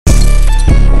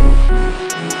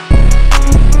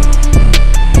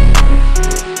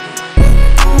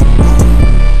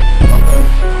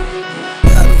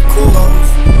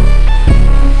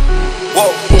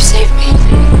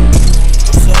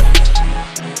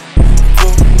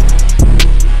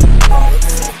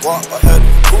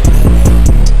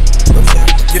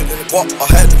guap, I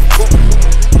had to recoup.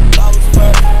 I'm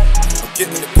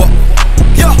getting the guap.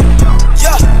 Yeah,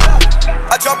 yeah.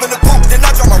 I jump in the coupe, then I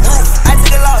drop my roof. I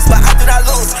take a loss, but after I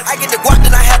lose, I get the guap,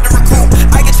 then I had to recoup.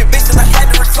 I get your bitch, then I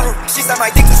had to recruit. She said my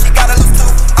dick, so she gotta lose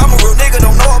too. I'm a real nigga,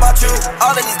 don't know about you.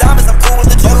 All of these diamonds, I'm cool with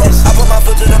the juice. I put my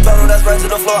foot to the pedal, that's right to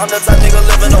the floor. I'm the type nigga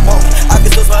living no more. I can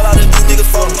still smile out if these niggas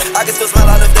phone. I can still smile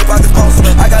out if they pockets bones.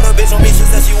 I got a bitch on me, she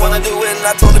said she wanna do it, and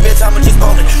I told the bitch I'ma just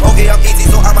bone it. Okay, I'm easy,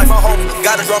 so I might find home.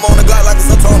 Got a drum on the Glock like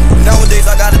it's a tone. Nowadays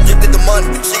I got addicted to money.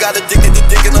 She got addicted to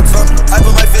dick in her tongue. I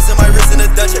put my fist in my wrist in the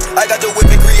dungeon. I got the whip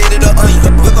and created an onion.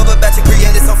 Whip up a batch and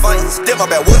created some fires. Dip my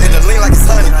bad wood in the lean like it's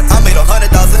honey. I made 100,000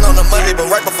 on the Monday, but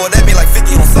right before that made like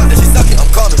 50 on Sunday. She suck it, I'm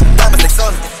coming. Diamonds like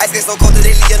sun. Ice skate so cold that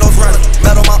they leaking those running.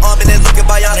 Metal on my arm and they looking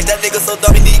bionic. That nigga so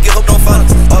dumb he need to get hooked on fun.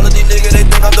 All of these niggas they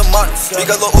think I'm demonic.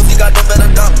 Because Lil Uzi got them better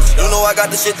diamonds. You know I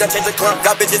got the shit that change the club.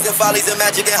 Got bitches and follies and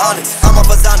magic and onyx. I'm a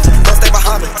Fasani, don't stay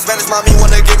behind me. Spanish mommy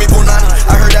wanna give me punani.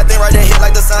 I heard that thing right there hit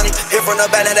like the Sonic. Hit from the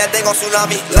back and that thing on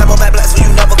tsunami. Lambo matte black so you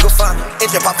never could find me.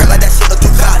 Engine pop like that shit a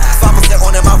Ducati. 5%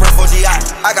 on in my rim for GI.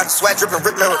 I got the swag drippin',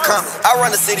 rip lyric come. I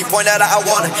run the city, point out I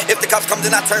want it. If the cops come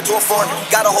then I turn to a foreigner.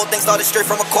 Got a whole thing started straight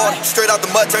from a corner. Straight out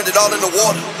the mud, turned it all in the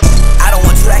water. I don't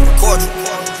want you acting cordial.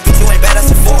 Bitch, you ain't bad,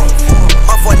 that's a foreign.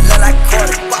 My foot look like a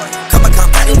quarter. Come and come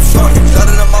back, it was short. None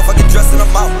of them motherfucking dressed in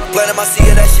them out. Planning my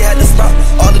seed, that shit had to stop.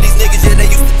 All of these niggas, yeah, they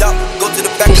used to doubt. Go to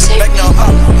the back, now I'm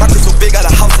out. My crib so big, got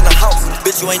a house in the house.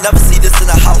 Bitch, you ain't never see this in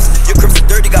the house. Your crib so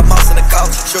dirty, got mouse in the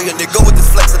couch. Show your nigga with this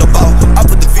flex in the bow. I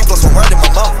put the V plus one right in my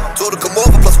mouth. Told her come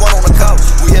over, plus one on the couch.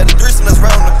 We had a threesome that's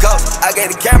round on the couch. I gave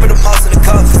the camera the mouse in the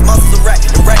couch. Cause mouse is a rat,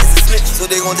 the rat is a snitch. So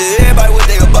they gon' tell everybody what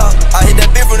they about. I hit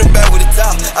that bitch from the back with a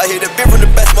towel. I hit that bitch from the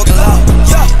back smoking loud.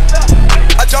 Yeah.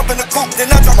 I jump in the coupe, then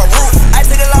I drop my roof. I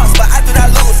take a loss, but after I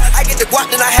lose, I get the guap,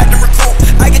 then I had to